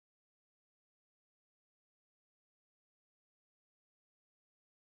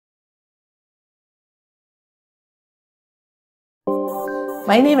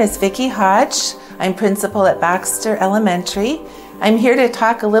My name is Vicki Hodge. I'm principal at Baxter Elementary. I'm here to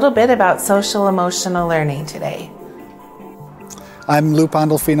talk a little bit about social emotional learning today. I'm Lou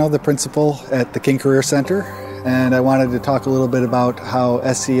Pandolfino, the principal at the King Career Center, and I wanted to talk a little bit about how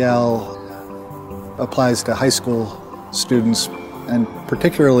SEL applies to high school students, and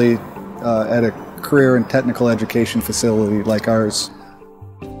particularly at a career and technical education facility like ours.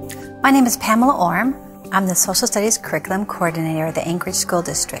 My name is Pamela Orm. I'm the Social Studies Curriculum Coordinator at the Anchorage School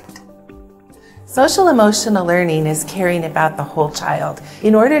District. Social emotional learning is caring about the whole child.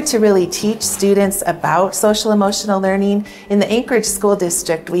 In order to really teach students about social emotional learning, in the Anchorage School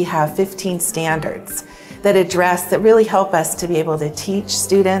District we have 15 standards that really help us to be able to teach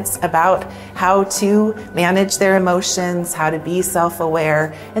students about how to manage their emotions, how to be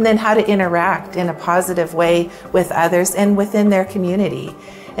self-aware, and then how to interact in a positive way with others and within their community.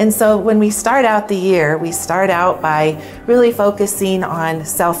 And so when we start out the year, we start out by really focusing on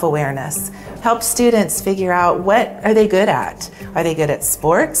self-awareness. Help students figure out what are they good at. Are they good at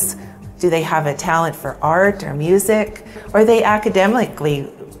sports? Do they have a talent for art or music? Or are they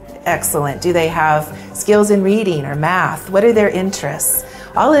academically excellent? Do they have skills in reading or math? What are their interests?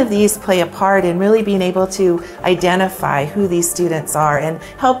 All of these play a part in really being able to identify who these students are and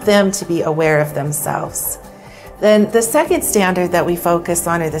help them to be aware of themselves. Then the second standard that we focus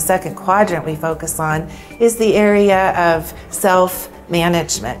on, or the second quadrant we focus on, is the area of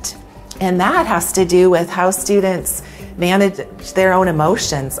self-management. And that has to do with how students manage their own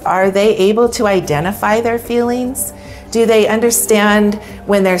emotions. Are they able to identify their feelings? Do they understand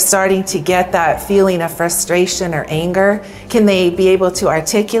when they're starting to get that feeling of frustration or anger? Can they be able to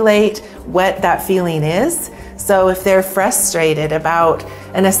articulate what that feeling is? So if they're frustrated about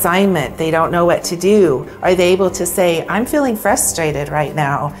an assignment, they don't know what to do, are they able to say, I'm feeling frustrated right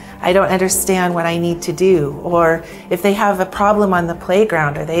now, I don't understand what I need to do? Or if they have a problem on the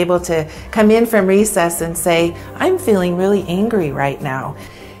playground, are they able to come in from recess and say, I'm feeling really angry right now?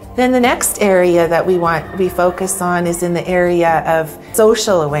 Then the next area that we focus on is in the area of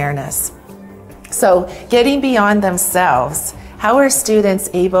social awareness. So getting beyond themselves. How are students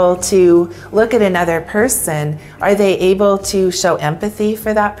able to look at another person? Are they able to show empathy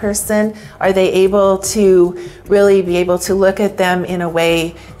for that person? Are they able to really be able to look at them in a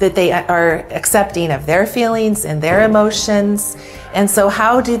way that they are accepting of their feelings and their emotions? And so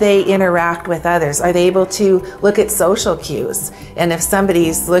how do they interact with others? Are they able to look at social cues? And if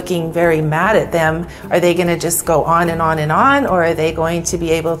somebody's looking very mad at them, are they going to just go on and on and on? Or are they going to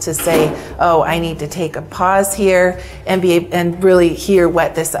be able to say, oh, I need to take a pause here and really hear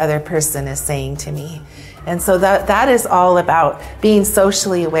what this other person is saying to me? And so that is all about being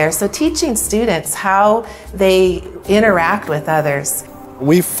socially aware. So teaching students how they interact with others.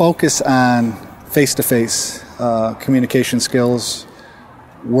 We focus on face-to-face communication skills,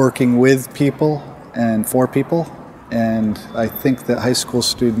 working with people and for people, and I think that high school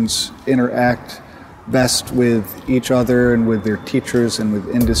students interact best with each other and with their teachers and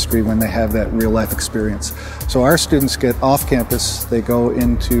with industry when they have that real life experience. So our students get off campus, they go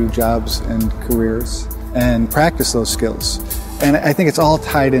into jobs and careers and practice those skills. And I think it's all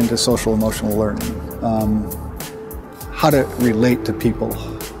tied into social emotional learning. How to relate to people,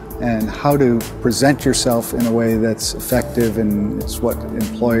 and how to present yourself in a way that's effective, and it's what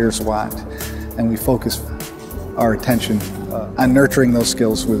employers want. And we focus our attention on nurturing those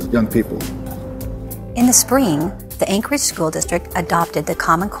skills with young people. In the spring, the Anchorage School District adopted the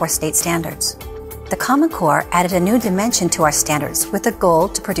Common Core state standards. The Common Core added a new dimension to our standards with the goal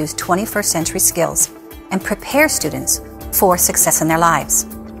to produce 21st century skills and prepare students for success in their lives.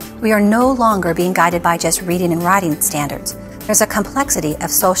 We are no longer being guided by just reading and writing standards. There's a complexity of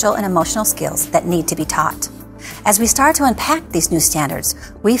social and emotional skills that need to be taught. As we start to unpack these new standards,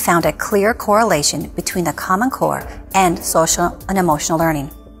 we found a clear correlation between the Common Core and social and emotional learning.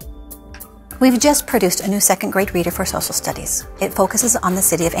 We've just produced a new second grade reader for social studies. It focuses on the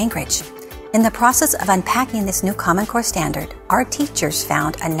city of Anchorage. In the process of unpacking this new Common Core standard, our teachers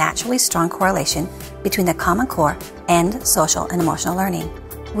found a naturally strong correlation between the Common Core and social and emotional learning.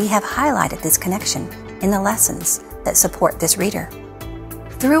 We have highlighted this connection in the lessons that support this reader.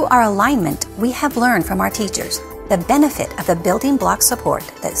 Through our alignment, we have learned from our teachers the benefit of the building block support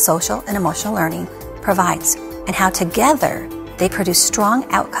that social and emotional learning provides, and how together they produce strong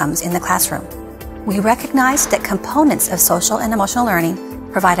outcomes in the classroom. We recognize that components of social and emotional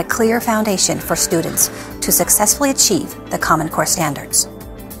learning provide a clear foundation for students to successfully achieve the Common Core standards.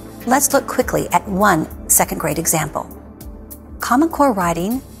 Let's look quickly at one second grade example. Common Core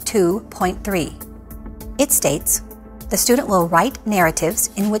Writing 2.3. It states, the student will write narratives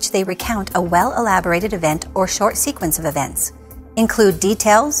in which they recount a well-elaborated event or short sequence of events. Include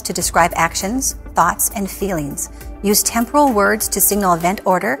details to describe actions, thoughts, and feelings. Use temporal words to signal event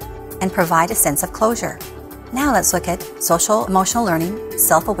order and provide a sense of closure. Now let's look at social emotional learning,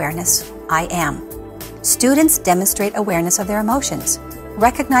 self-awareness, I am. Students demonstrate awareness of their emotions,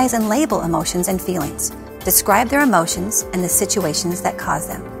 recognize and label emotions and feelings, describe their emotions and the situations that cause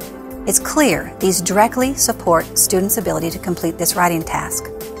them. It's clear these directly support students' ability to complete this writing task.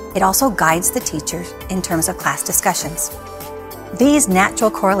 It also guides the teachers in terms of class discussions. These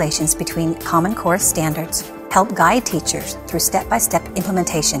natural correlations between Common Core standards help guide teachers through step-by-step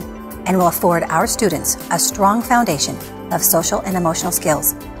implementation and will afford our students a strong foundation of social and emotional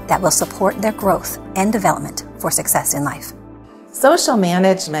skills that will support their growth and development for success in life. Social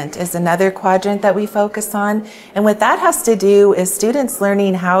management is another quadrant that we focus on, and what that has to do is students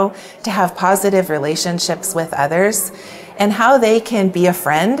learning how to have positive relationships with others and how they can be a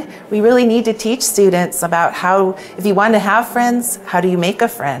friend. We really need to teach students about how, if you want to have friends, how do you make a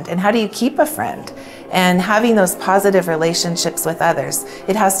friend and how do you keep a friend? And having those positive relationships with others.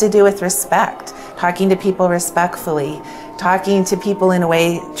 It has to do with respect, talking to people respectfully, talking to people in a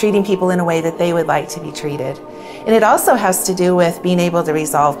way, treating people in a way that they would like to be treated. And it also has to do with being able to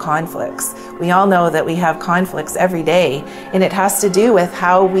resolve conflicts. We all know that we have conflicts every day, and it has to do with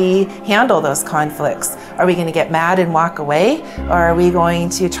how we handle those conflicts. Are we going to get mad and walk away, or are we going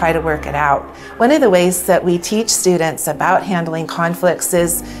to try to work it out? One of the ways that we teach students about handling conflicts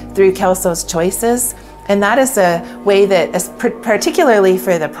is through CASEL's choices. And that is a way that, particularly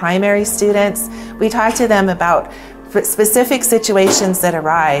for the primary students, we talk to them about specific situations that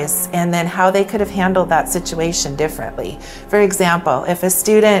arise and then how they could have handled that situation differently. For example, if a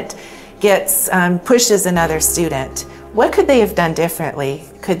student pushes another student, what could they have done differently?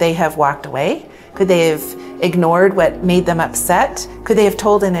 Could they have walked away? Could they have ignored what made them upset? Could they have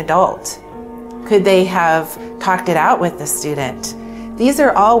told an adult? Could they have talked it out with the student? These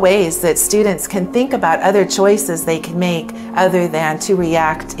are all ways that students can think about other choices they can make other than to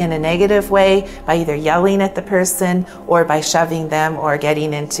react in a negative way by either yelling at the person or by shoving them or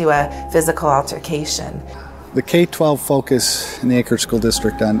getting into a physical altercation. The K-12 focus in the Anchorage School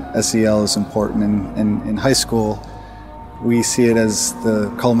District on SEL is important. In high school, we see it as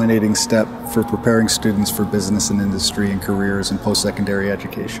the culminating step for preparing students for business and industry and careers in post-secondary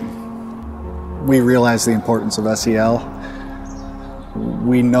education. We realize the importance of SEL.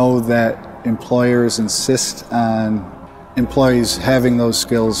 We know that employers insist on employees having those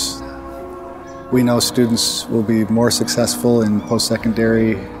skills. We know students will be more successful in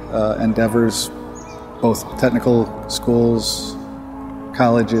post-secondary endeavors, both technical schools,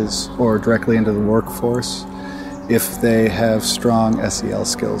 colleges, or directly into the workforce if they have strong SEL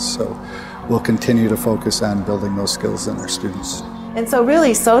skills. So we'll continue to focus on building those skills in our students. And so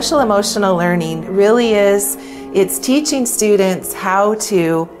really social emotional learning really is, it's teaching students how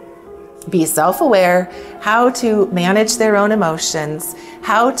to be self-aware, how to manage their own emotions,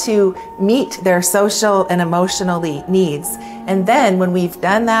 how to meet their social and emotional needs. And then when we've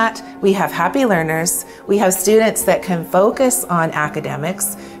done that, we have happy learners. We have students that can focus on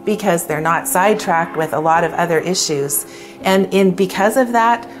academics because they're not sidetracked with a lot of other issues. And because of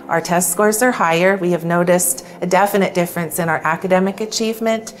that, our test scores are higher. We have noticed a definite difference in our academic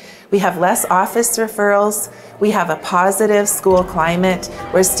achievement. We have less office referrals. We have a positive school climate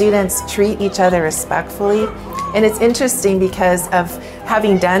where students treat each other respectfully. And it's interesting because of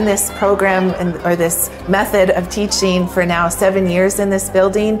having done this program or this method of teaching for now 7 years in this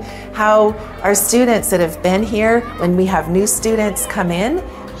building, how our students that have been here, when we have new students come in,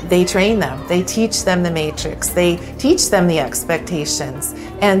 they train them, they teach them the matrix, they teach them the expectations.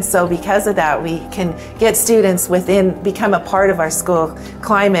 And so because of that, we can get students become a part of our school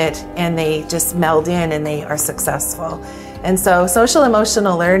climate, and they just meld in and they are successful. And so social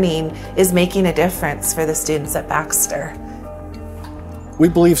emotional learning is making a difference for the students at Baxter. We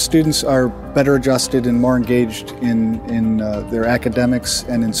believe students are better adjusted and more engaged in their academics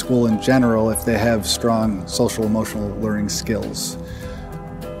and in school in general if they have strong social emotional learning skills.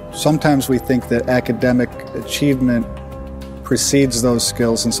 Sometimes we think that academic achievement precedes those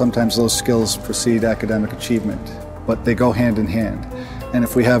skills, and sometimes those skills precede academic achievement, but they go hand in hand. And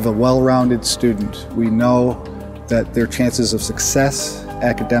if we have a well-rounded student, we know that their chances of success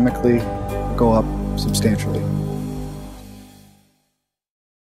academically go up substantially.